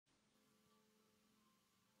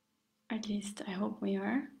At least I hope we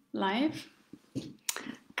are live.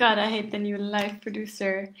 God, I hate the new live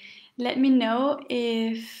producer. Let me know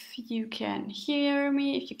if you can hear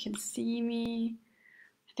me, if you can see me.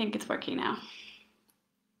 I think it's working now.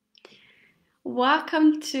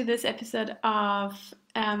 Welcome to this episode of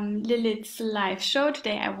Lilith's live show.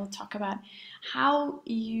 Today I will talk about how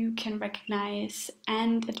you can recognize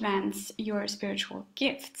and advance your spiritual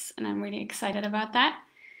gifts. And I'm really excited about that.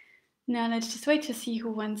 Now let's just wait to see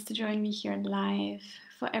who wants to join me here live.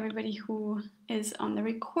 For everybody who is on the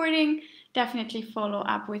recording, definitely follow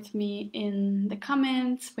up with me in the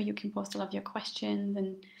comments where you can post all of your questions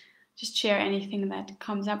and just share anything that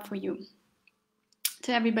comes up for you.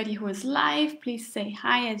 To everybody who is live, please say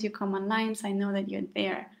hi as you come online so I know that you're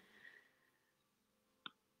there.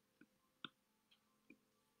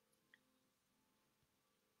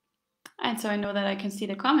 And so I know that I can see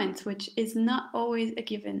the comments, which is not always a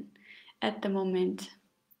given at the moment.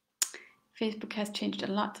 Facebook has changed a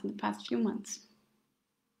lot in the past few months.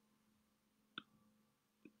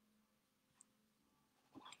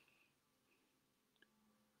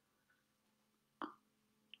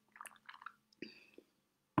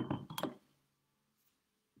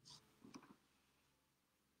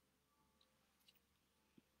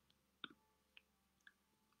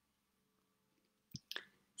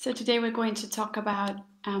 So today we're going to talk about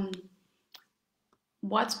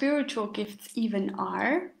what spiritual gifts even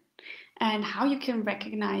are, and how you can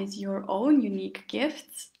recognize your own unique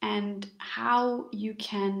gifts, and how you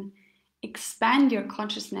can expand your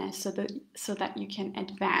consciousness so that you can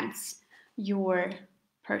advance your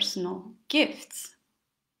personal gifts.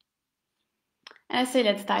 And I say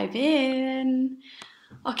let's dive in.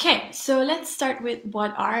 Okay, so let's start with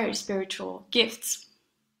what are spiritual gifts.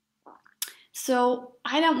 So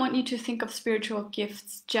I don't want you to think of spiritual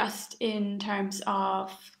gifts just in terms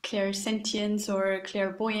of clairsentience or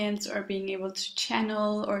clairvoyance or being able to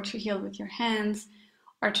channel or to heal with your hands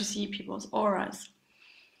or to see people's auras.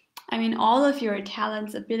 I mean, all of your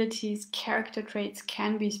talents, abilities, character traits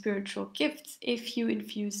can be spiritual gifts if you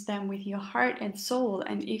infuse them with your heart and soul,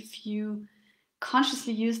 and if you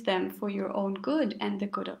consciously use them for your own good and the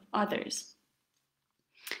good of others.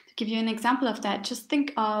 To give you an example of that, just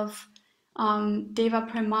think of Deva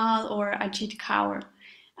Premal or Ajit Kaur.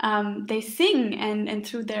 They sing, and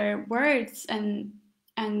through their words and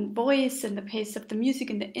voice and the pace of the music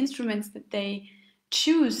and the instruments that they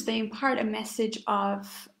choose, they impart a message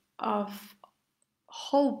of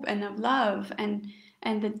hope and of love and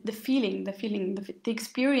the feeling, the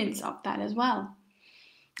experience of that as well.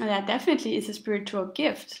 And that definitely is a spiritual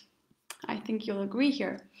gift. I think you'll agree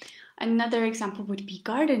here. Another example would be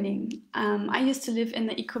gardening. I used to live in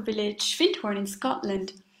the eco-village Findhorn in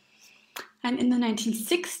Scotland. And in the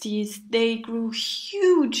 1960s, they grew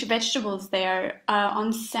huge vegetables there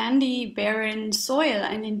on sandy, barren soil.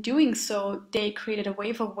 And in doing so, they created a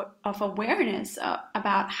wave of awareness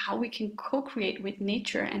about how we can co-create with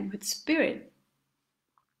nature and with spirit.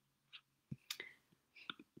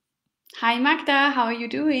 Hi, Magda, how are you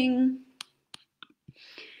doing?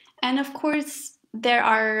 And of course, there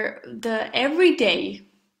are the everyday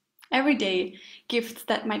gifts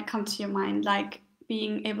that might come to your mind, like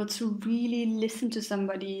being able to really listen to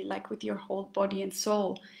somebody, like with your whole body and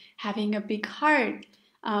soul, having a big heart,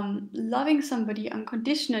 loving somebody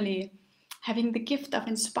unconditionally, having the gift of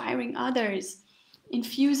inspiring others,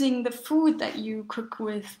 infusing the food that you cook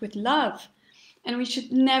with love. And we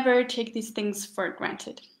should never take these things for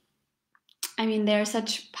granted. I mean, they're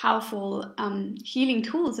such powerful healing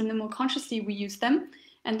tools, and the more consciously we use them,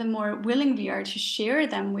 and the more willing we are to share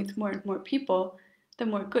them with more and more people, the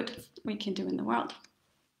more good we can do in the world.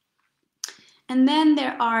 And then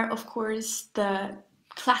there are, of course, the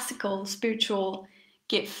classical spiritual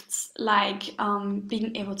gifts, like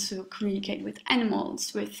being able to communicate with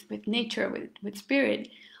animals, with nature, with spirit,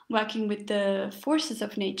 working with the forces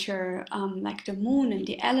of nature, like the moon and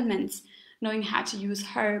the elements, knowing how to use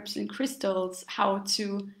herbs and crystals, how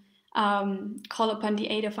to call upon the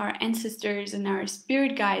aid of our ancestors and our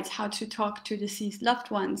spirit guides, how to talk to deceased loved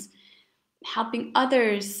ones, helping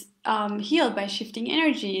others heal by shifting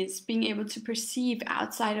energies, being able to perceive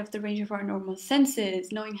outside of the range of our normal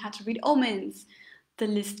senses, knowing how to read omens. The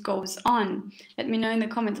list goes on. Let me know in the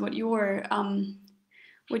comments what your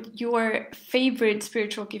favorite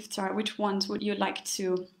spiritual gifts are. Which ones would you like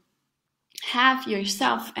to have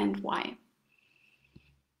yourself and why?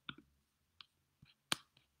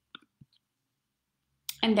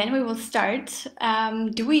 And then we will start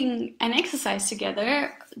doing an exercise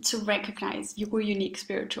together to recognize your unique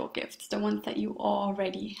spiritual gifts, the ones that you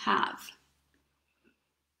already have.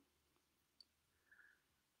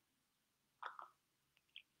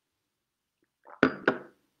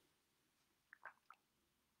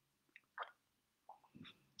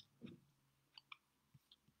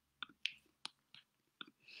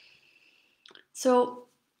 So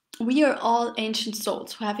we are all ancient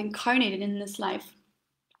souls who have incarnated in this life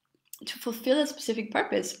to fulfill a specific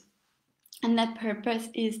purpose. And that purpose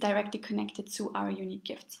is directly connected to our unique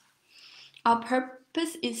gifts. Our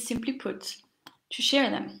purpose is, simply put, to share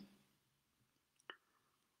them.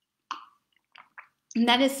 And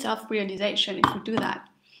that is self-realization. If we do that,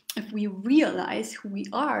 if we realize who we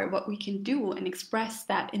are, what we can do, and express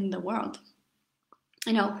that in the world.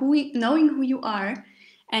 You know, knowing who you are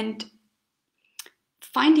and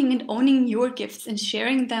finding and owning your gifts and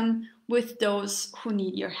sharing them with those who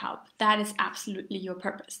need your help. That is absolutely your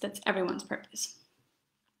purpose. That's everyone's purpose.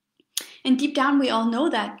 And deep down, we all know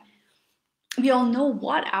that. We all know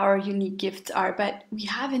what our unique gifts are, but we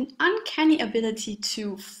have an uncanny ability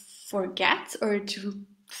to forget or to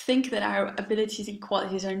think that our abilities and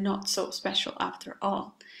qualities are not so special after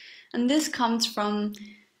all. And this comes from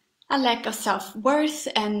a lack of self-worth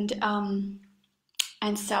and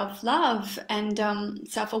self-love and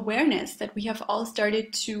self-awareness that we have all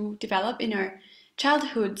started to develop in our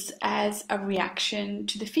childhoods as a reaction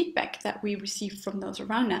to the feedback that we receive from those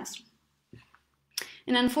around us.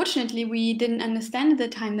 And unfortunately, we didn't understand at the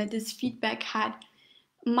time that this feedback had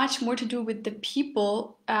much more to do with the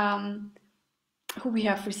people who we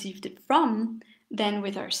have received it from than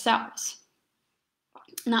with ourselves.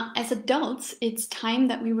 Now, as adults, it's time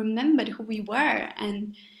that we remembered who we were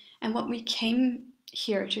and what we came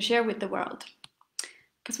here to share with the world,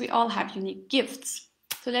 because we all have unique gifts.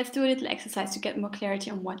 So let's do a little exercise to get more clarity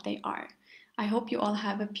on what they are. I hope you all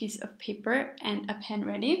have a piece of paper and a pen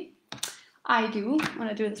ready. I do. I want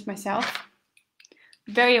to do this myself.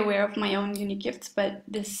 Very aware of my own unique gifts, but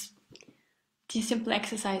these simple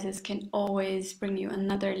exercises can always bring you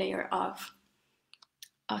another layer of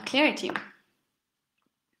clarity.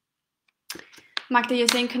 Magda, you're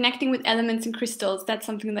saying connecting with elements and crystals, that's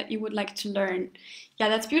something that you would like to learn. Yeah,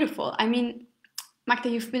 that's beautiful. I mean, Magda,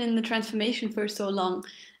 you've been in the transformation for so long.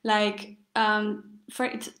 Like,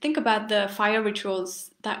 think about the fire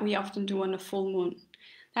rituals that we often do on a full moon.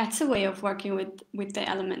 That's a way of working with the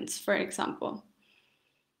elements, for example.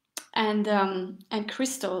 And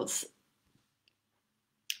crystals.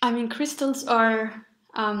 I mean, crystals are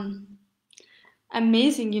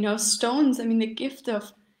amazing, you know, stones. I mean, the gift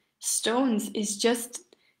of stones is just,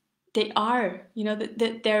 they are, you know,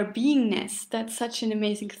 their beingness. That's such an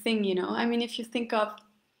amazing thing, you know. I mean, if you think of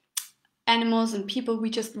animals and people,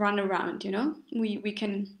 we just run around, you know. We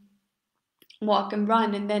can walk and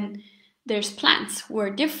run, and then there's plants who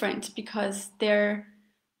are different because they're,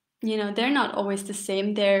 you know, they're not always the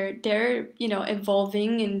same. They're you know,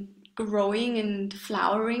 evolving and growing and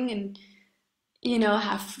flowering and, you know,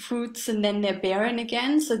 have fruits, and then they're barren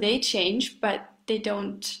again. So they change, but they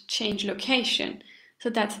don't change location. So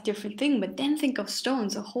that's a different thing. But then think of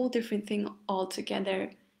stones, a whole different thing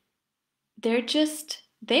altogether. They're just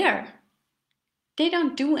there. They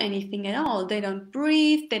don't do anything at all. They don't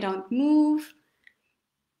breathe. They don't move.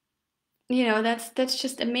 You know, that's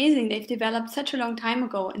just amazing. They've developed such a long time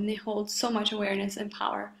ago, and they hold so much awareness and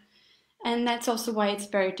power. And that's also why it's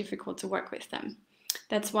very difficult to work with them.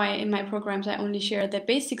 That's why in my programs I only share the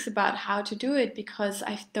basics about how to do it, because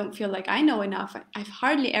I don't feel like I know enough. I've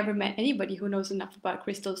hardly ever met anybody who knows enough about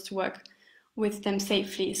crystals to work with them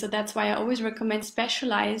safely. So that's why I always recommend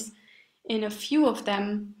specialize in a few of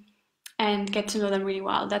them and get to know them really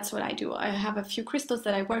well. That's what I do. I have a few crystals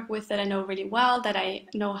that I work with that I know really well, that I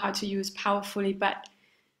know how to use powerfully, but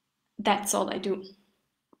that's all I do.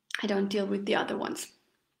 I don't deal with the other ones.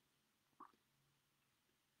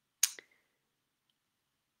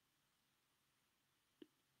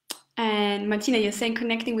 And Martina, you're saying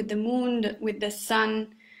connecting with the moon, with the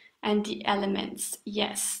sun, and the elements.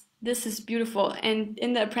 Yes, this is beautiful. And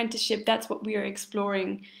in the apprenticeship, that's what we are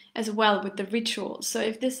exploring as well with the rituals. So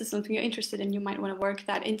if this is something you're interested in, you might want to work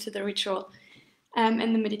that into the ritual and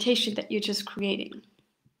the meditation that you're just creating.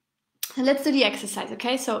 So let's do the exercise,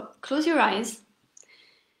 okay? So close your eyes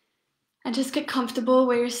and just get comfortable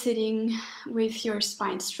where you're sitting with your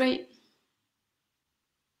spine straight.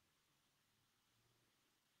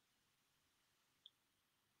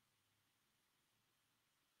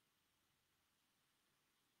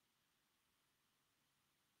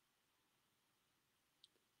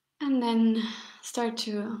 And then start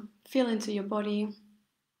to feel into your body.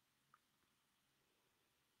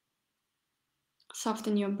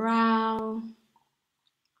 Soften your brow.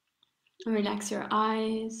 Relax your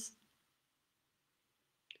eyes.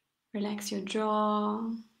 Relax your jaw.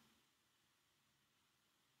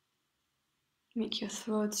 Make your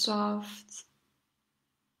throat soft.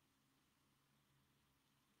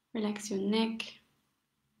 Relax your neck.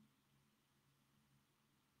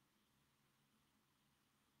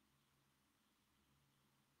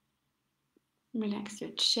 Relax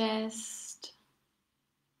your chest.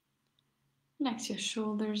 Relax your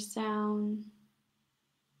shoulders down.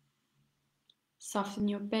 Soften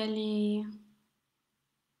your belly.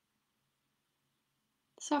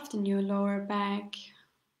 Soften your lower back.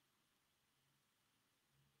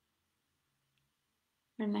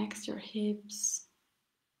 Relax your hips,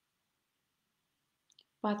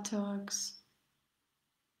 buttocks,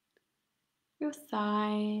 your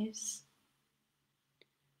thighs,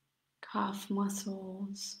 calf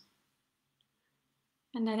muscles,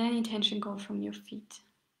 and let any tension go from your feet.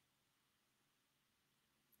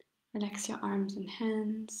 Relax your arms and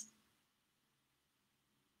hands.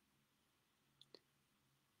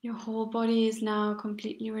 Your whole body is now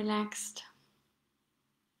completely relaxed.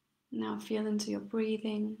 Now feel into your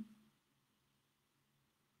breathing.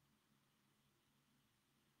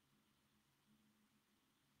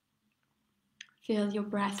 Feel your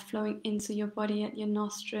breath flowing into your body at your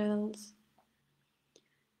nostrils.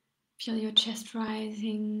 Feel your chest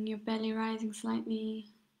rising, your belly rising slightly.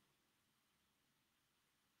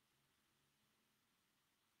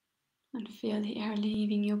 And feel the air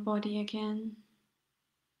leaving your body again.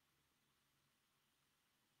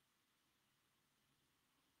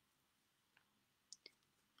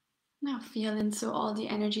 Now feel into all the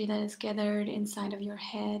energy that is gathered inside of your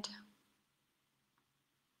head.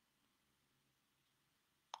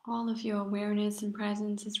 All of your awareness and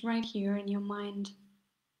presence is right here in your mind.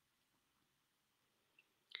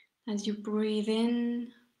 As you breathe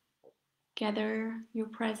in, gather your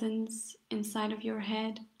presence inside of your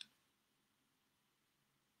head.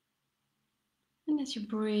 And as you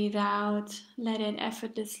breathe out, let it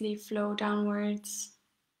effortlessly flow downwards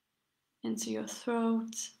into your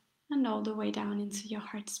throat and all the way down into your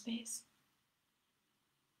heart space.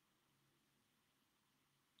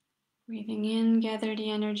 Breathing in, gather the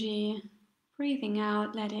energy. Breathing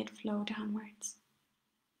out, let it flow downwards.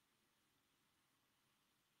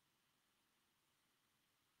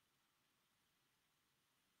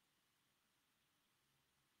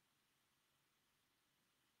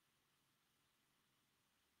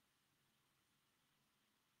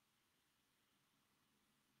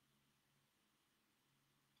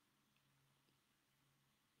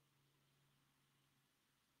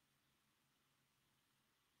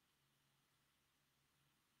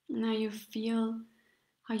 Now you feel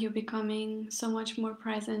how you're becoming so much more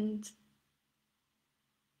present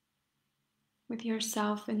with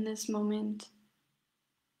yourself in this moment.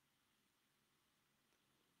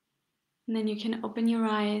 And then you can open your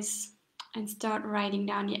eyes and start writing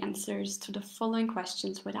down the answers to the following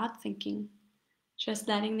questions without thinking, just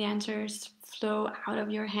letting the answers flow out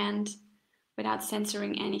of your hand without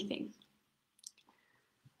censoring anything.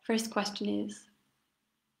 First question is,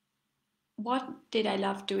 what did I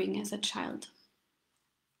love doing as a child?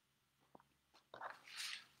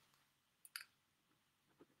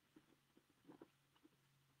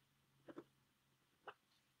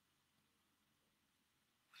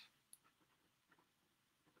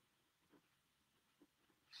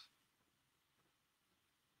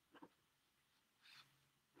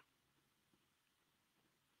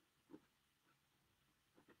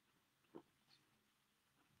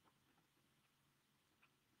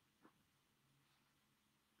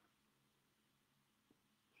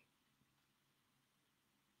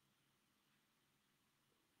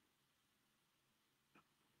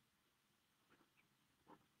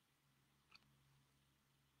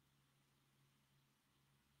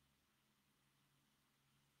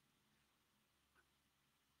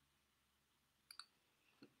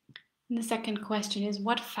 And the second question is,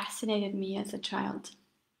 what fascinated me as a child?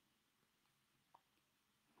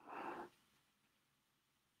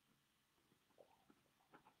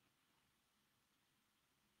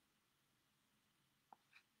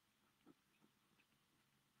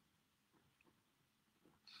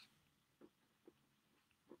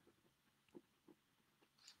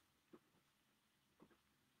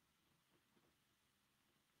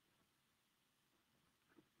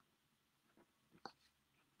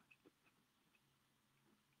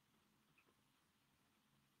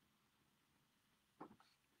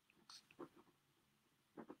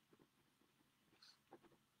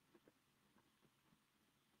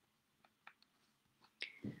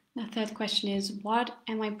 The third question is, what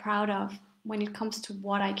am I proud of when it comes to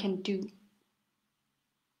what I can do?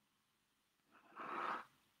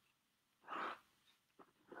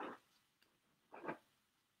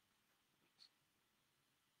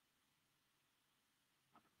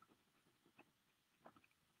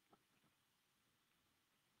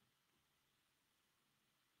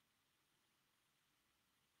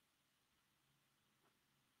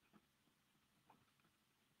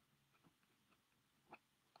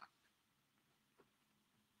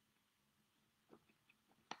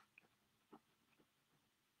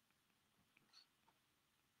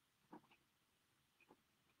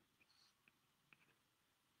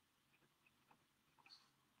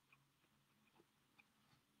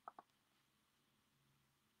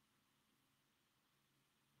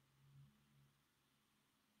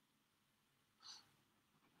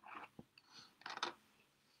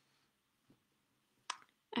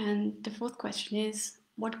 And the fourth question is,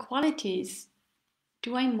 what qualities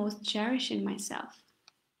do I most cherish in myself?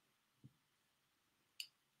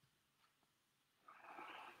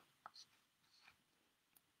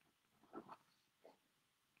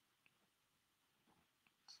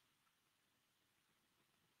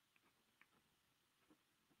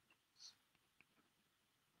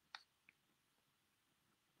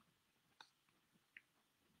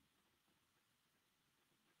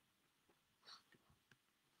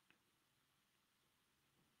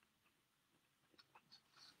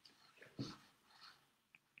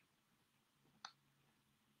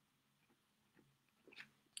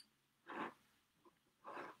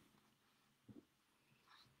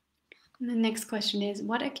 And the next question is,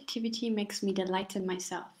 what activity makes me delight in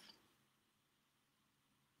myself?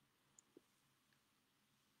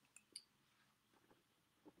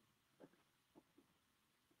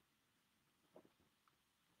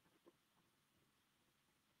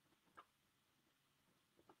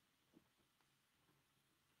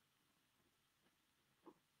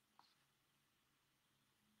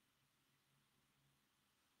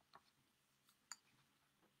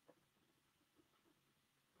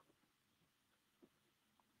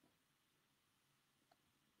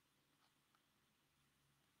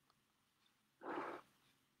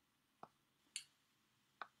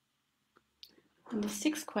 And the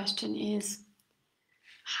sixth question is,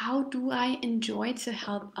 how do I enjoy to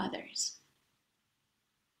help others?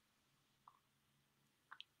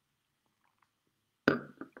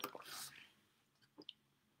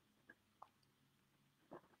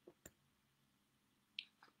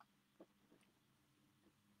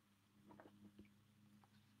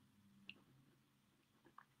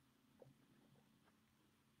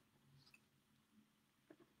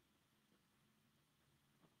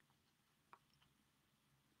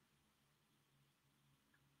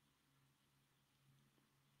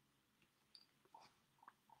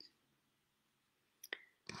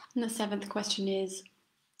 And the seventh question is,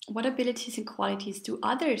 what abilities and qualities do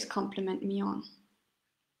others compliment me on?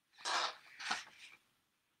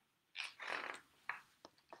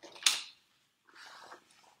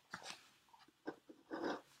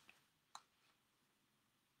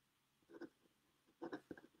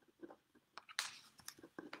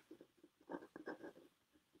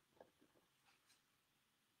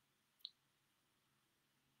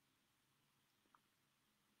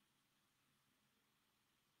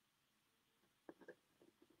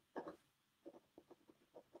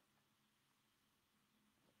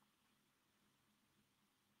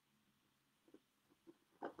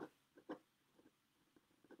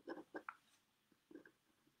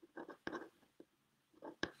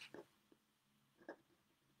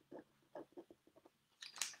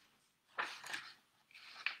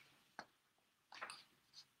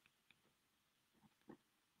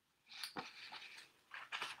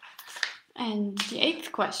 And the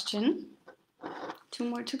eighth question, two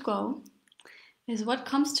more to go, is what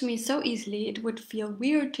comes to me so easily it would feel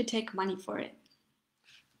weird to take money for it?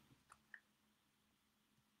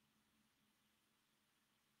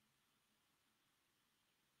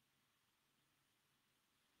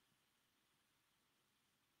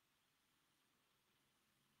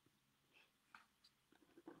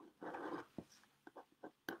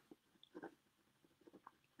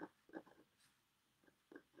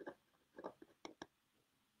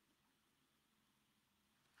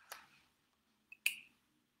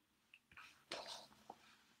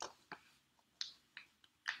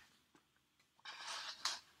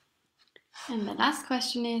 And the last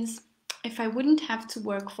question is, if I wouldn't have to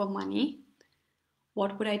work for money,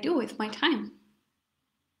 what would I do with my time?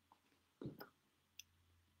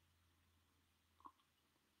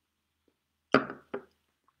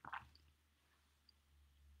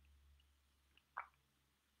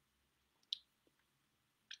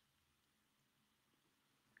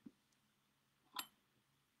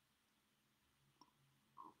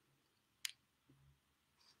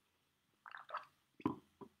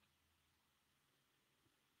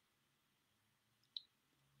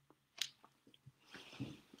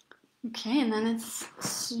 Okay, and then it's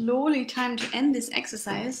slowly time to end this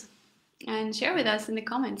exercise and share with us in the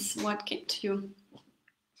comments what came to you.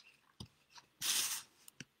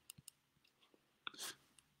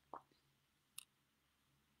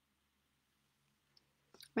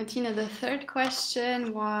 Martina, the third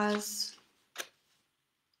question was,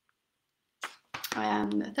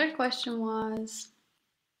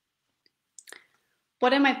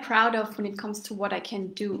 what am I proud of when it comes to what I can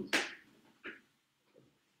do?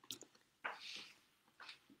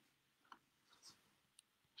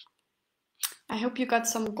 I hope you got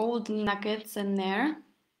some golden nuggets in there.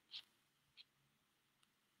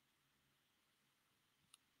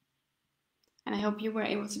 And I hope you were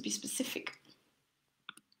able to be specific.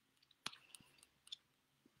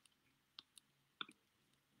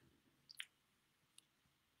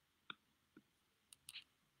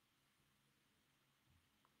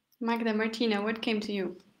 Magda, Martina, what came to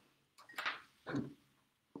you?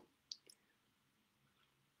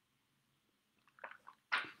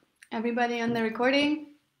 Everybody on the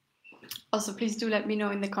recording? Also, please do let me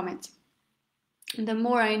know in the comments. And the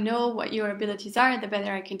more I know what your abilities are, the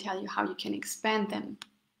better I can tell you how you can expand them.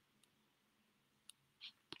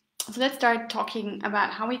 So let's start talking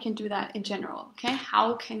about how we can do that in general, okay?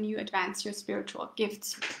 How can you advance your spiritual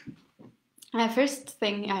gifts? And the first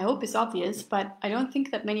thing I hope is obvious, but I don't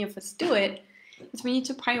think that many of us do it, is we need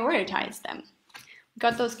to prioritize them. We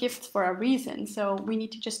got those gifts for a reason, so we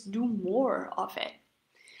need to just do more of it.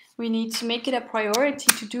 We need to make it a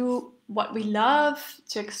priority to do what we love,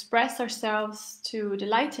 to express ourselves, to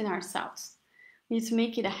delight in ourselves. We need to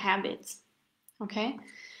make it a habit, okay?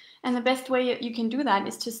 And the best way you can do that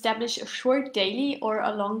is to establish a short daily or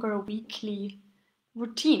a longer weekly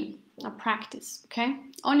routine, a practice, okay?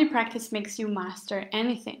 Only practice makes you master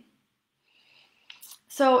anything.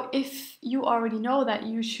 So if you already know that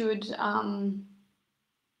you should,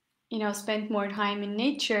 spend more time in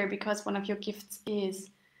nature because one of your gifts is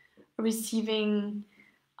receiving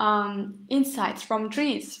insights from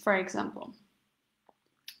trees, for example,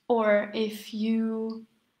 or if you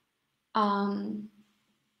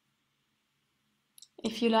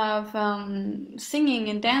love singing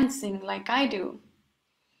and dancing like I do,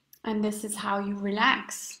 and this is how you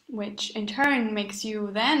relax, which in turn makes you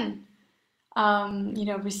then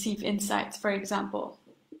receive insights, for example.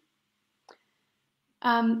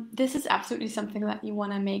 This is absolutely something that you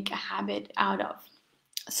want to make a habit out of.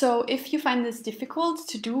 So if you find this difficult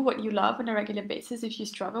to do what you love on a regular basis, if you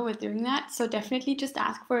struggle with doing that, so definitely just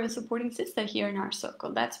ask for a supporting sister here in our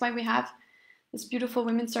circle. That's why we have this beautiful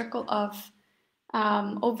women's circle of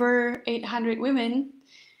over 800 women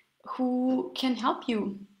who can help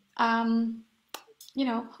you, can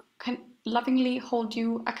lovingly hold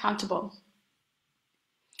you accountable.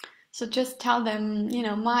 So just tell them,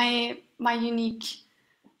 my unique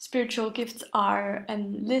spiritual gifts are,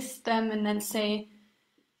 and list them, and then say,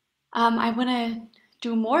 I want to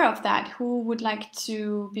do more of that. Who would like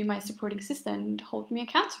to be my supporting sister and hold me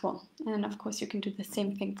accountable? And of course, you can do the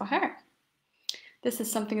same thing for her. This is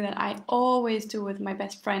something that I always do with my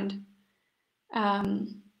best friend.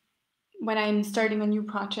 When I'm starting a new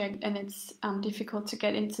project and it's difficult to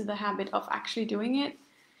get into the habit of actually doing it,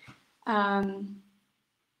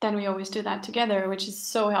 then we always do that together, which is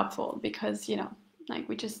so helpful because,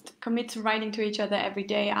 we just commit to writing to each other every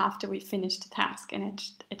day after we finish the task. And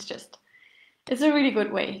it's a really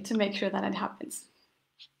good way to make sure that it happens.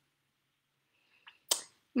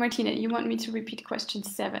 Martina, you want me to repeat question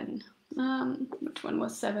 7? Which one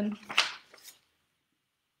was 7?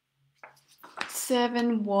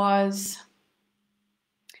 7 was,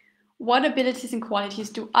 what abilities and qualities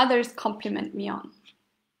do others compliment me on?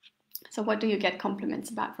 So what do you get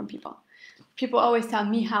compliments about from people? People always tell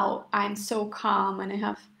me how I'm so calm and I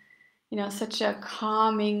have, such a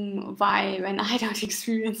calming vibe, and I don't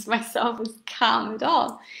experience myself as calm at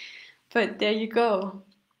all. But there you go.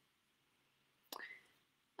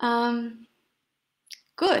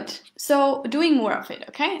 Good. So doing more of it,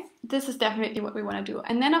 okay? This is definitely what we want to do.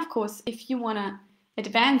 And then, of course, if you want to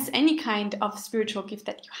advance any kind of spiritual gift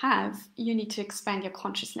that you have, you need to expand your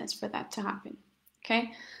consciousness for that to happen,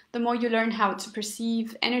 okay? The more you learn how to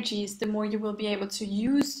perceive energies, the more you will be able to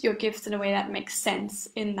use your gifts in a way that makes sense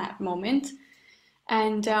in that moment.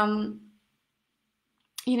 And,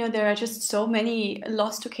 there are just so many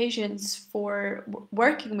lost occasions for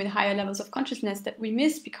working with higher levels of consciousness that we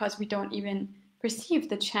miss because we don't even perceive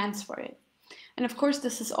the chance for it. And of course,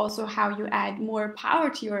 this is also how you add more power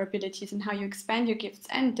to your abilities and how you expand your gifts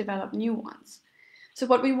and develop new ones. So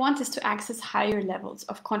what we want is to access higher levels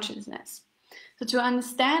of consciousness. So to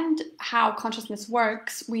understand how consciousness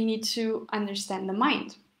works, we need to understand the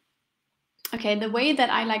mind. Okay, the way that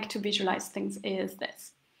I like to visualize things is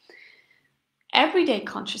this. Everyday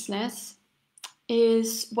consciousness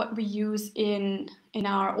is what we use in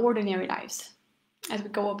our ordinary lives as we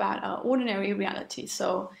go about our ordinary reality.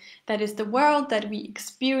 So that is the world that we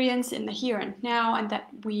experience in the here and now and that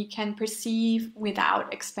we can perceive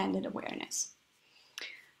without expanded awareness.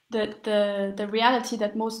 The reality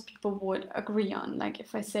that most people would agree on. Like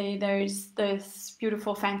if I say there's this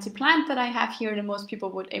beautiful fancy plant that I have here, then most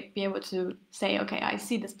people would be able to say, okay, I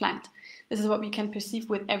see this plant. This is what we can perceive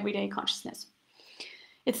with everyday consciousness.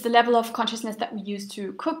 It's the level of consciousness that we use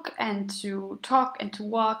to cook and to talk and to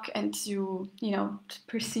walk and to, to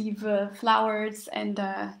perceive flowers and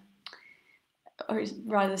or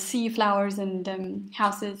rather see flowers and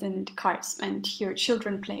houses and cars and hear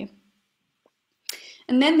children play.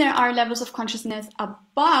 And then there are levels of consciousness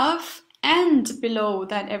above and below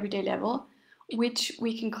that everyday level, which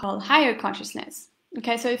we can call higher consciousness.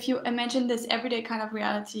 Okay, so if you imagine this everyday kind of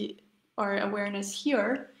reality or awareness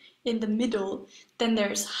here in the middle, then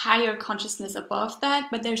there's higher consciousness above that,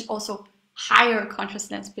 but there's also higher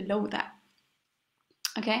consciousness below that.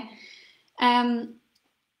 Okay,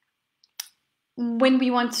 when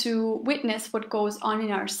we want to witness what goes on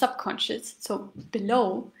in our subconscious, so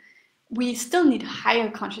below, we still need higher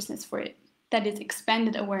consciousness for it. That is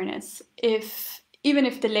expanded awareness, even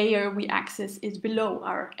if the layer we access is below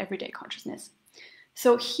our everyday consciousness.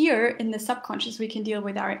 So here in the subconscious, we can deal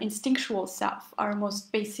with our instinctual self, our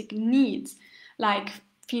most basic needs, like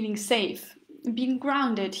feeling safe, being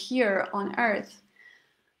grounded here on earth.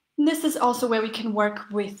 And this is also where we can work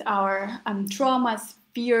with our traumas,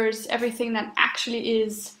 fears, everything that actually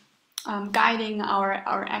is guiding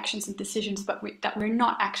our actions and decisions, but that we're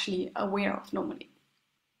not actually aware of normally.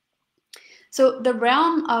 So the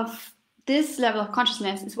realm of this level of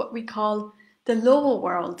consciousness is what we call the lower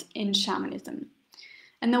world in shamanism.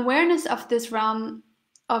 And awareness of this realm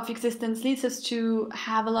of existence leads us to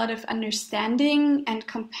have a lot of understanding and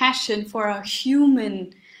compassion for our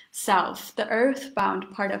human self, the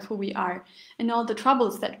earthbound part of who we are, and all the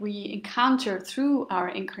troubles that we encounter through our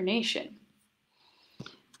incarnation.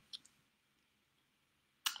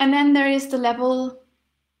 And then there is the level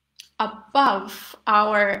above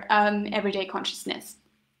our everyday consciousness,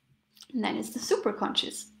 and that is the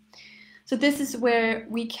superconscious. So this is where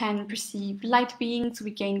we can perceive light beings,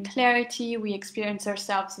 we gain clarity, we experience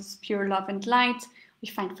ourselves as pure love and light, we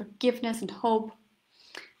find forgiveness and hope.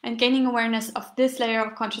 And gaining awareness of this layer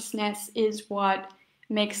of consciousness is what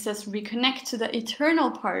makes us reconnect to the eternal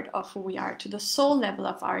part of who we are, to the soul level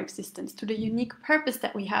of our existence, to the unique purpose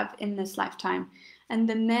that we have in this lifetime, and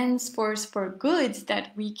the immense force for good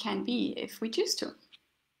that we can be if we choose to.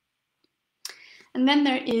 And then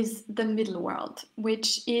there is the middle world,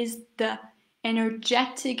 which is the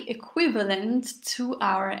energetic equivalent to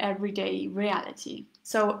our everyday reality.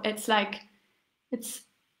 So it's like, it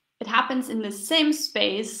happens in the same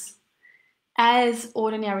space as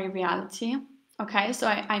ordinary reality. Okay, so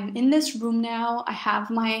I'm in this room now. I have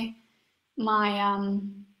my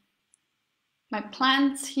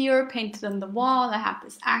plants here painted on the wall. I have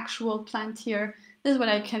this actual plant here. This is what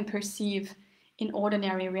I can perceive in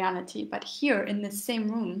ordinary reality. But here in this same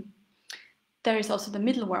room, there is also the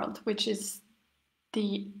middle world, which is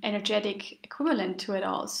the energetic equivalent to it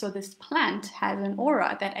all. So this plant has an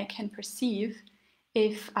aura that I can perceive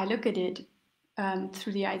if I look at it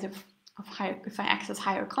through the eyes of higher, if I access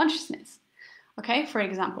higher consciousness. Okay, for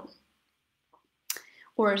example.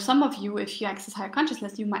 Or some of you, if you access higher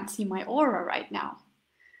consciousness, you might see my aura right now.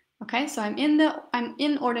 Okay, so I'm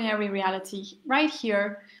in ordinary reality right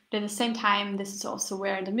here, but at the same time, this is also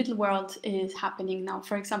where the middle world is happening now.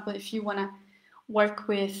 For example, if you want to work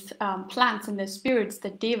with plants and the spirits,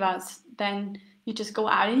 the devas, then you just go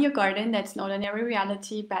out in your garden. That's an ordinary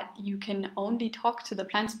reality, but you can only talk to the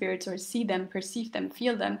plant spirits or see them, perceive them,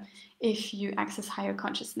 feel them if you access higher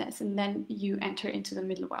consciousness, and then you enter into the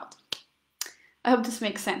middle world. I hope this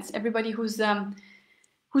makes sense. Everybody who's learned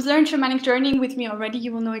shamanic journeying with me already,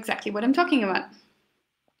 you will know exactly what I'm talking about.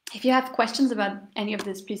 If you have questions about any of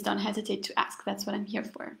this, please don't hesitate to ask. That's what I'm here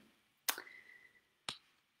for.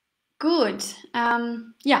 Good.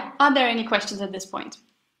 Yeah, are there any questions at this point?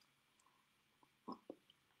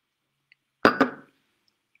 I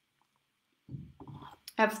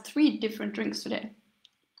have 3 different drinks today.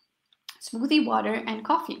 Smoothie, water, and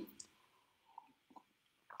coffee.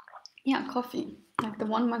 Yeah, coffee. Like the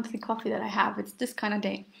 1 monthly coffee that I have, it's this kind of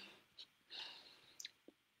day.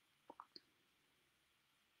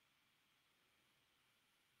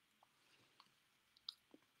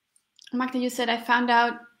 Magda, you said, I found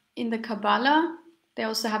out in the Kabbalah, they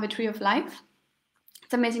also have a tree of life.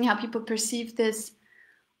 It's amazing how people perceive this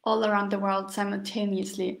all around the world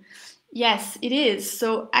simultaneously. Yes, it is.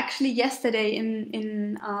 So actually yesterday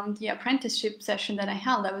in the apprenticeship session that I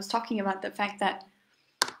held, I was talking about the fact that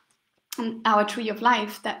our tree of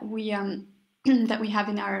life that we that we have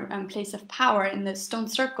in our place of power, in the stone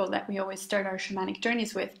circle that we always start our shamanic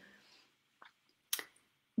journeys with,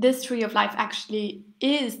 this tree of life actually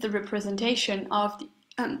is the representation of the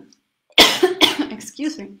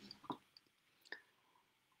excuse me.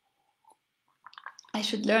 I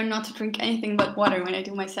should learn not to drink anything but water when I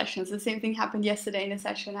do my sessions. The same thing happened yesterday in a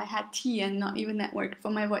session. I had tea and not even that worked for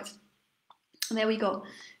my voice. There we go.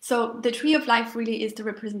 So the tree of life really is the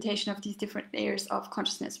representation of these different layers of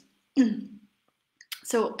consciousness.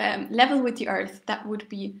 So level with the earth,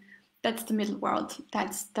 that's the middle world.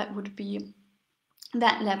 That would be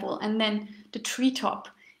that level. And then the treetop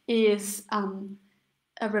is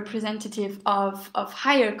a representative of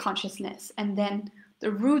higher consciousness. And then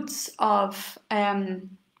the roots of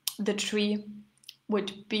the tree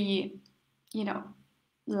would be,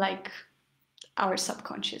 like our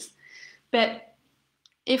subconscious. But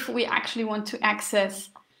if we actually want to access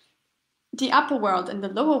the upper world and the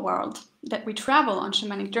lower world that we travel on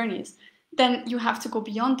shamanic journeys, then you have to go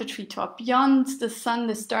beyond the treetop, beyond the sun,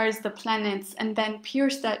 the stars, the planets, and then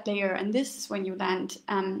pierce that layer. And this is when you land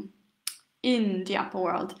in the upper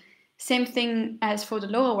world. Same thing as for the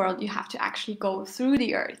lower world, you have to actually go through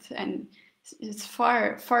the earth, and it's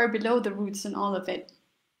far, far below the roots and all of it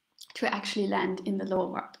to actually land in the lower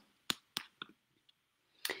world.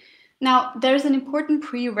 Now, there's an important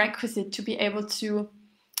prerequisite to be able to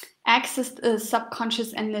access the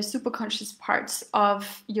subconscious and the superconscious parts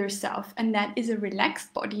of yourself, and that is a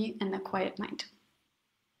relaxed body and a quiet mind.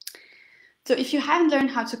 So if you haven't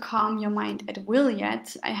learned how to calm your mind at will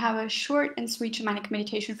yet, I have a short and sweet shamanic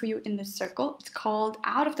meditation for you in this circle. It's called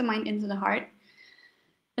Out of the Mind into the Heart.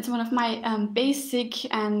 It's one of my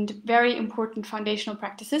basic and very important foundational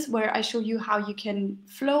practices where I show you how you can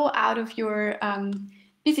flow out of your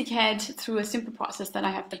busy head through a simple process that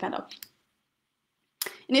I have developed.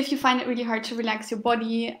 And if you find it really hard to relax your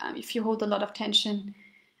body, if you hold a lot of tension,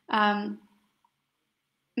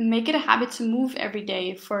 make it a habit to move every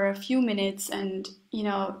day for a few minutes and,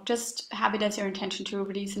 just have it as your intention to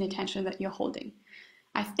release any tension that you're holding.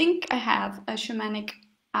 I think I have a shamanic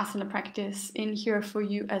asana practice in here for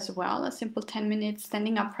you as well, a simple 10-minute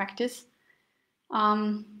standing up practice.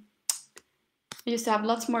 I used to have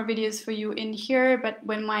lots more videos for you in here, but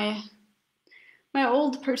when my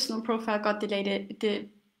old personal profile got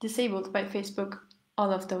disabled by Facebook,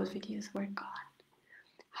 all of those videos were gone.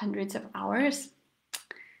 Hundreds of hours.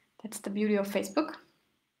 That's the beauty of Facebook.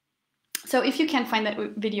 So if you can't find that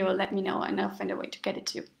video, let me know and I'll find a way to get it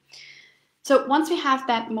to you. So once we have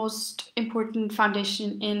that most important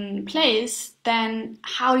foundation in place, then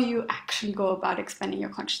how do you actually go about expanding your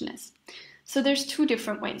consciousness? So there's two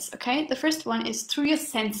different ways, okay? The first one is through your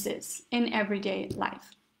senses in everyday life.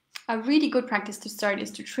 A really good practice to start is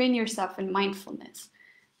to train yourself in mindfulness.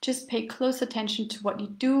 Just pay close attention to what you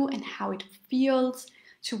do and how it feels,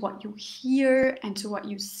 to what you hear and to what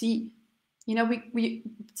you see. We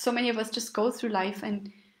so many of us just go through life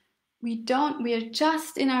and we are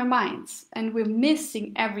just in our minds and we're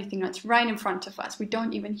missing everything that's right in front of us. We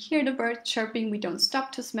don't even hear the birds chirping. We don't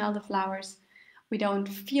stop to smell the flowers. We don't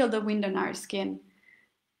feel the wind on our skin.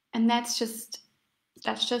 And that's just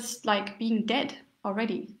like being dead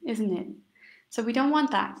already, isn't it? So we don't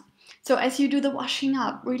want that. So as you do the washing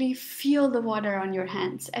up, really feel the water on your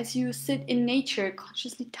hands. As you sit in nature,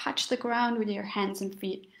 consciously touch the ground with your hands and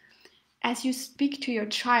feet. As you speak to your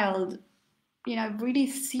child, really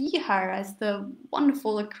see her as the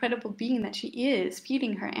wonderful, incredible being that she is,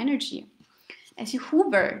 feeling her energy. As you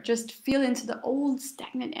hover, just feel into the old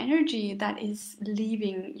stagnant energy that is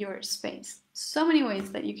leaving your space. So many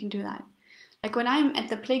ways that you can do that. Like when I'm at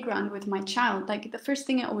the playground with my child, like the first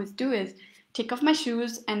thing I always do is take off my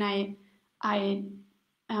shoes and I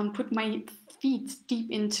put my feet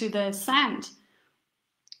deep into the sand.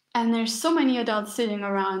 And there's so many adults sitting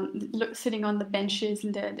around, sitting on the benches,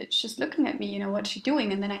 and they're just looking at me, what's she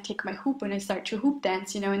doing? And then I take my hoop and I start to hoop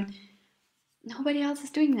dance, and nobody else is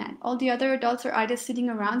doing that. All the other adults are either sitting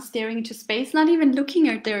around staring into space, not even looking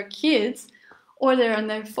at their kids, or they're on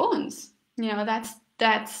their phones.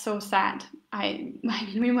 That's so sad. I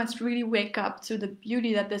mean, we must really wake up to the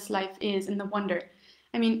beauty that this life is and the wonder.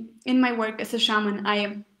 I mean, in my work as a shaman,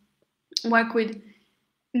 I work with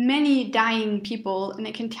many dying people, and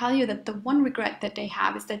I can tell you that the one regret that they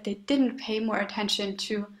have is that they didn't pay more attention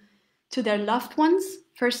to their loved ones,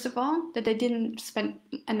 first of all, that they didn't spend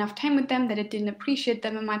enough time with them, that they didn't appreciate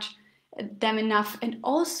them enough, and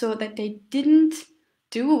also that they didn't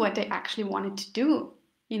do what they actually wanted to do.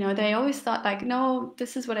 They always thought like, no,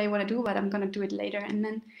 this is what I want to do, but I'm going to do it later. And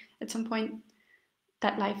then at some point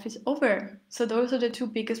that life is over. So those are the two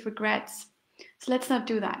biggest regrets. So let's not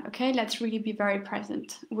do that, okay? Let's really be very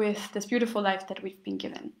present with this beautiful life that we've been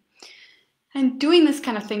given. And doing this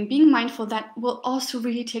kind of thing, being mindful, that will also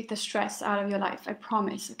really take the stress out of your life, I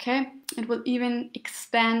promise, okay? It will even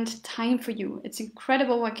expand time for you. It's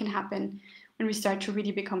incredible what can happen when we start to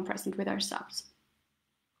really become present with ourselves.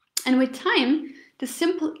 And with time, the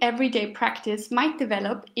simple everyday practice might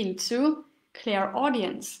develop into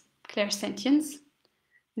clairaudience, clairsentience,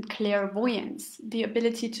 and clairvoyance, the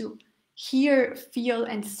ability to hear, feel,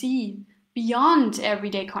 and see beyond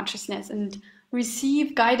everyday consciousness and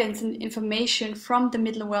receive guidance and information from the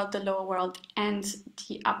middle world, the lower world, and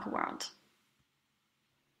the upper world.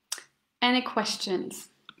 Any questions?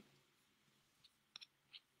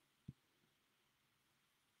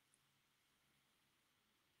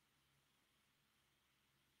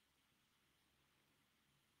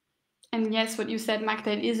 And yes, what you said,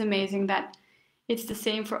 Magda, it is amazing that it's the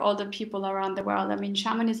same for all the people around the world. I mean,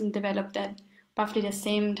 shamanism developed at roughly the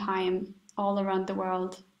same time all around the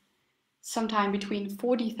world, sometime between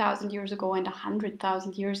 40,000 years ago and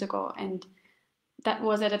 100,000 years ago. And that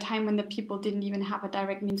was at a time when the people didn't even have a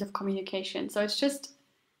direct means of communication. So it's just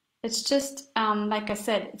like I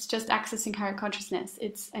said, it's just accessing higher consciousness.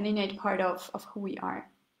 It's an innate part of who we are.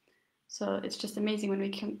 So it's just amazing when we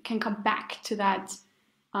can come back to that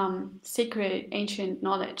sacred ancient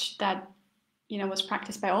knowledge that, you know, was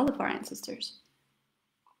practiced by all of our ancestors.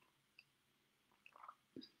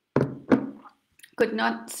 Good,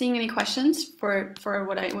 not seeing any questions for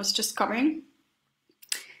what I was just covering.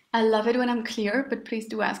 I love it when I'm clear, but please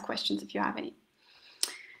do ask questions if you have any.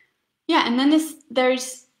 Yeah, and then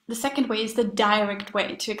there's the second way is the direct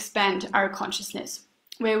way to expand our consciousness,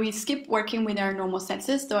 where we skip working with our normal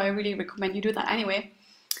senses, though I really recommend you do that anyway.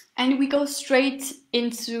 And we go straight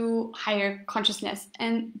into higher consciousness.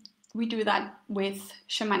 And we do that with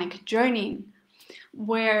shamanic journeying,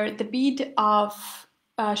 where the beat of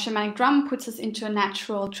a shamanic drum puts us into a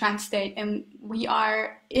natural trance state, and we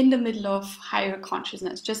are in the middle of higher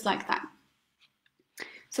consciousness, just like that.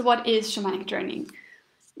 So what is shamanic journeying?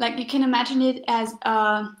 Like, you can imagine it as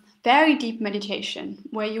a very deep meditation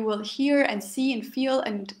where you will hear and see and feel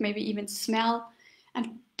and maybe even smell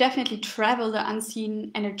and definitely travel the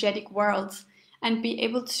unseen energetic worlds and be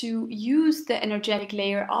able to use the energetic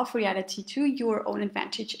layer of reality to your own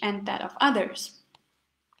advantage and that of others.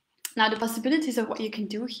 Now, the possibilities of what you can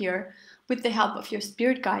do here with the help of your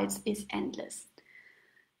spirit guides is endless.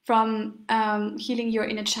 From healing your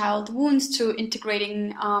inner child wounds to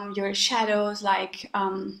integrating your shadows, like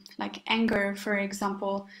anger, for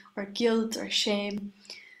example, or guilt or shame,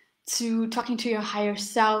 to talking to your higher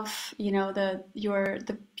self, you know,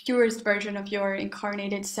 the purest version of your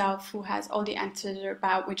incarnated self who has all the answers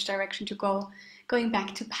about which direction to go, going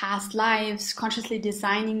back to past lives, consciously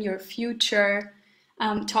designing your future,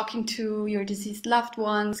 talking to your deceased loved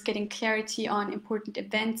ones, getting clarity on important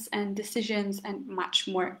events and decisions, and much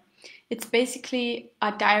more. It's basically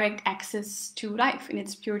a direct access to life in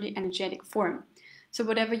its purely energetic form. So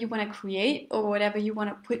whatever you want to create or whatever you want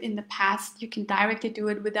to put in the past, you can directly do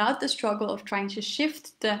it without the struggle of trying to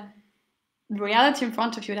shift the reality in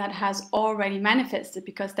front of you that has already manifested,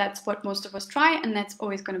 because that's what most of us try, and that's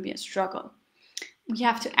always going to be a struggle. We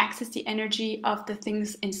have to access the energy of the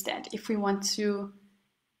things instead if we want to,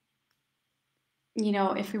 you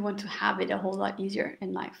know, if we want to have it a whole lot easier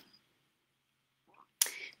in life.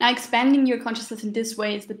 Now, expanding your consciousness in this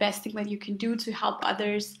way is the best thing that you can do to help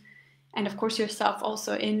others, and of course yourself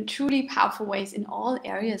also, in truly powerful ways in all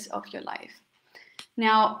areas of your life.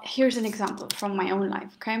 Now, here's an example from my own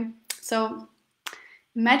life, okay? So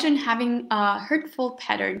imagine having a hurtful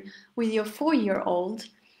pattern with your 4-year-old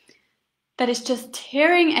that is just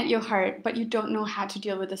tearing at your heart, but you don't know how to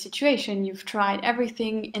deal with the situation. You've tried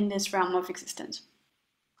everything in this realm of existence.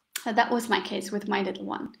 That was my case with my little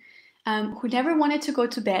one, who never wanted to go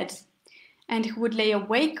to bed, and who would lay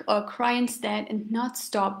awake or cry instead and not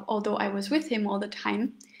stop, although I was with him all the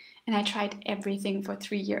time. And I tried everything for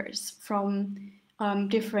 3 years, from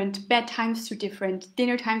different bedtimes to different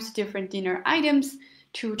dinner times to different dinner items,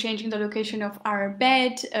 to changing the location of our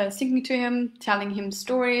bed, singing to him, telling him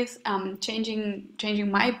stories,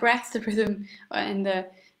 changing my breath, the rhythm and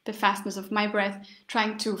the fastness of my breath,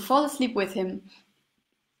 trying to fall asleep with him,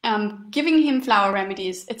 giving him flower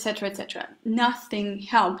remedies, etc., etc. Nothing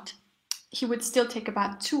helped. He would still take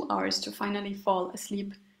about 2 hours to finally fall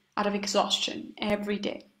asleep out of exhaustion every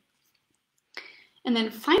day. And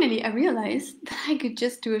then finally I realized that I could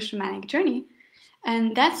just do a shamanic journey.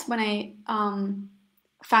 And that's when I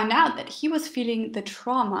found out that he was feeling the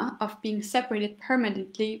trauma of being separated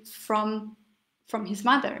permanently from his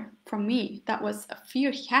mother, from me. That was a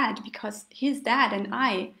fear he had, because his dad and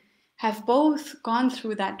I have both gone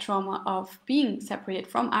through that trauma of being separated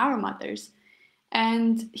from our mothers.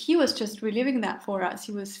 And he was just reliving that for us.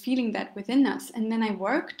 He was feeling that within us. And then I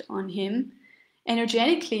worked on him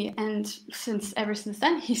energetically. And ever since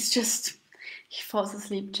then, he falls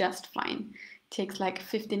asleep just fine. It takes like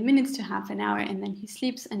 15 minutes to half an hour, and then he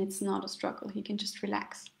sleeps, and it's not a struggle. He can just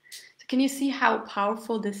relax. So can you see how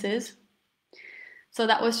powerful this is? So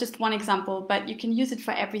that was just one example, but you can use it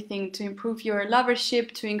for everything, to improve your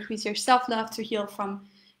lovership, to increase your self-love, to heal from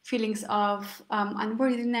feelings of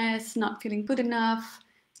unworthiness, not feeling good enough,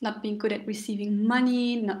 not being good at receiving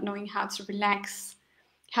money, not knowing how to relax,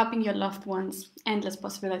 helping your loved ones, endless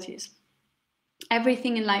possibilities.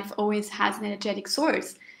 Everything in life always has an energetic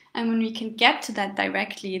source. And when we can get to that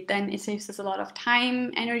directly, then it saves us a lot of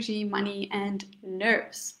time, energy, money, and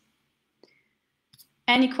nerves.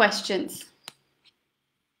 Any questions?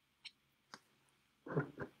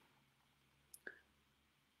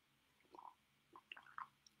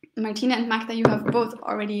 Martina and Magda, you have both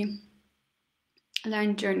already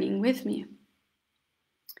learned journeying with me.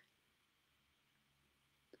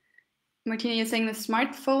 Martina, you're saying the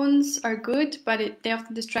smartphones are good, but they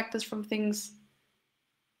often distract us from things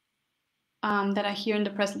that are here in the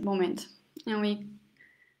present moment. And we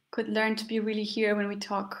could learn to be really here when we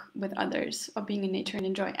talk with others or being in nature and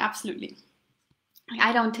enjoy. Absolutely.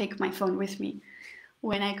 I don't take my phone with me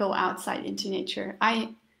when I go outside into nature.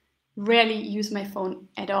 I rarely use my phone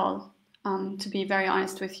at all, to be very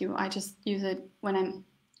honest with you. I just use it when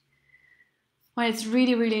it's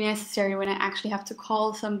really, really necessary, when I actually have to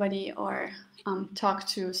call somebody or talk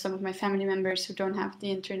to some of my family members who don't have the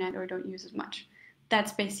internet or don't use it much.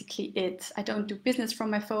 That's basically it. I don't do business from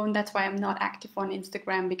my phone. That's why I'm not active on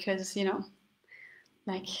Instagram, because, you know,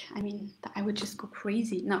 like, I mean, I would just go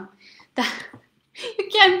crazy. No, you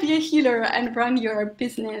can't be a healer and run your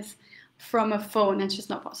business from a phone. It's just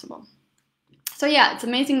not possible. So yeah, it's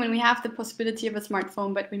amazing when we have the possibility of a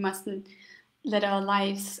smartphone, but we mustn't let our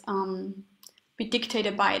lives be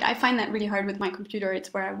dictated by it. I find that really hard with my computer.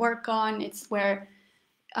 It's where I work on. It's where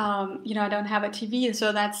you know, I don't have a TV,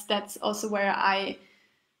 so that's also where I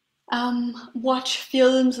watch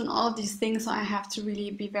films and all of these things. So I have to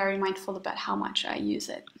really be very mindful about how much I use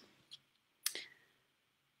it.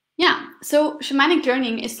 Yeah, so shamanic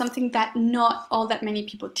journeying is something that not all that many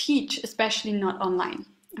people teach, especially not online.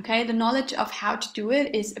 Okay, the knowledge of how to do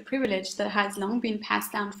it is a privilege that has long been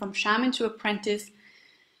passed down from shaman to apprentice,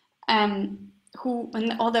 and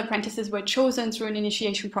all the apprentices were chosen through an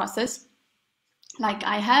initiation process, like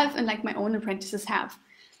I have and like my own apprentices have.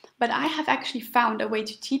 But I have actually found a way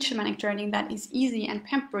to teach shamanic journeying that is easy and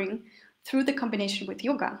pampering through the combination with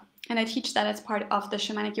yoga. And I teach that as part of the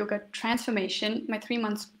Shamanic Yoga Transformation, my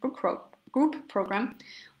 3-month group program,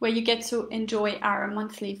 where you get to enjoy our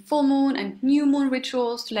monthly full moon and new moon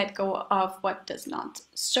rituals to let go of what does not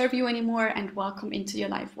serve you anymore and welcome into your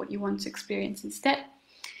life what you want to experience instead.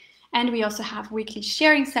 And we also have weekly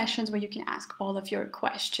sharing sessions where you can ask all of your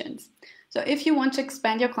questions. So if you want to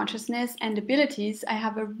expand your consciousness and abilities, I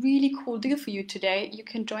have a really cool deal for you today. You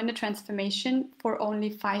can join the transformation for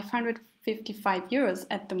only 555 euros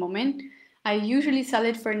at the moment. I usually sell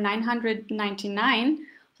it for 999,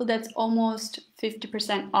 so that's almost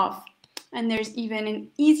 50% off. And there's even an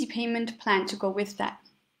easy payment plan to go with that.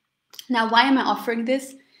 Now, why am I offering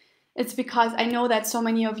this? It's because I know that so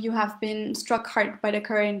many of you have been struck hard by the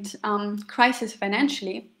current crisis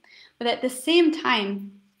financially, but at the same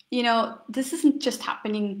time, you know, this isn't just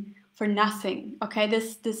happening for nothing, okay?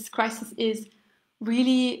 This crisis is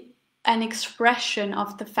really an expression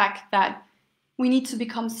of the fact that we need to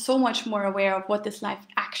become so much more aware of what this life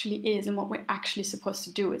actually is and what we're actually supposed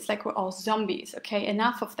to do. It's like we're all zombies, okay?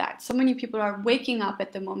 Enough of that. So many people are waking up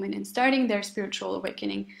at the moment and starting their spiritual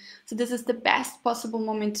awakening. So this is the best possible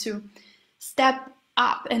moment to step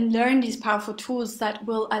up and learn these powerful tools that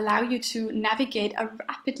will allow you to navigate a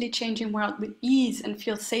rapidly changing world with ease and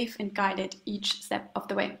feel safe and guided each step of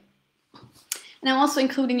the way. And I'm also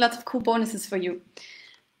including lots of cool bonuses for you.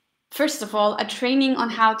 First of all, a training on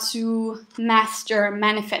how to master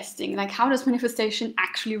manifesting. Like, how does manifestation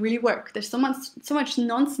actually really work? There's so much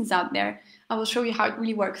nonsense out there. I will show you how it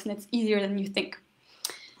really works, and it's easier than you think.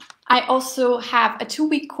 I also have a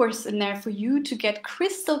 2-week course in there for you to get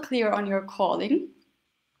crystal clear on your calling.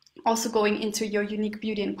 Also going into your unique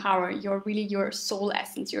beauty and power, your soul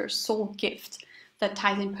essence, your soul gift that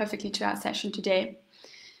ties in perfectly to our session today.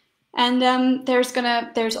 And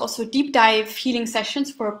there's also deep dive healing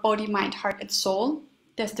sessions for body, mind, heart, and soul.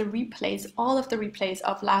 There's the replays, all of the replays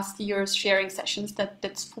of last year's sharing sessions.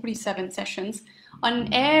 That's 47 sessions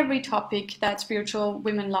on every topic that spiritual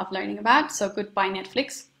women love learning about. So goodbye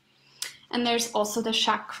Netflix. And there's also the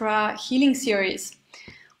chakra healing series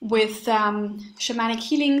with shamanic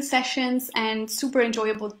healing sessions and super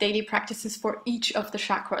enjoyable daily practices for each of the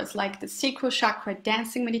chakras, like the sacral chakra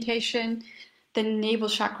dancing meditation, the navel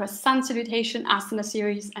chakra sun salutation, asana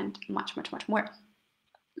series, and much, much, much more.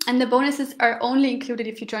 And the bonuses are only included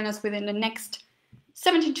if you join us within the next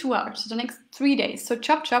 72 hours, so the next 3 days. So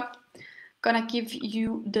chop, gonna give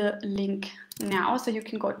you the link now so you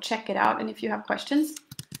can go check it out. And if you have questions,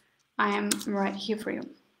 I am right here for you.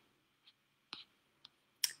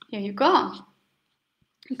 Here you go.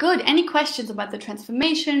 Good. Any questions about the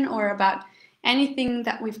transformation or about anything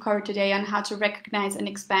that we've covered today on how to recognize and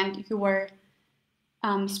expand your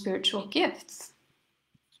spiritual gifts?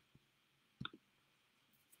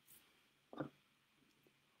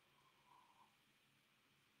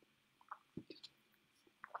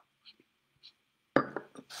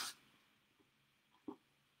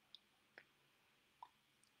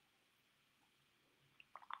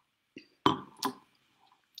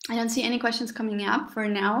 I don't see any questions coming up for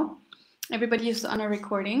now. Everybody is on a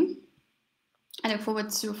recording. I look forward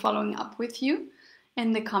to following up with you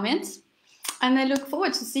in the comments. And I look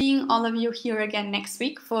forward to seeing all of you here again next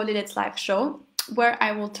week for Lilith's live show, where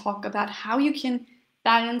I will talk about how you can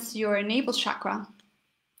balance your navel chakra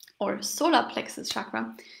or solar plexus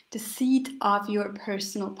chakra, the seat of your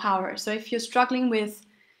personal power. So if you're struggling with,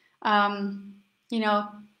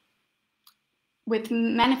 with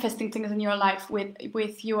manifesting things in your life,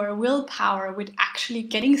 with your willpower, with actually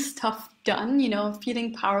getting stuff done,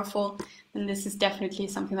 feeling powerful, then this is definitely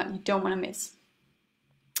something that you don't want to miss.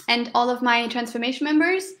 And all of my transformation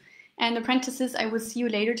members and apprentices, I will see you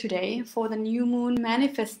later today for the new moon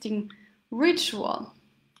manifesting ritual.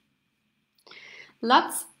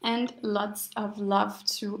 Lots and lots of love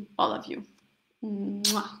to all of you.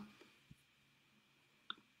 Mwah.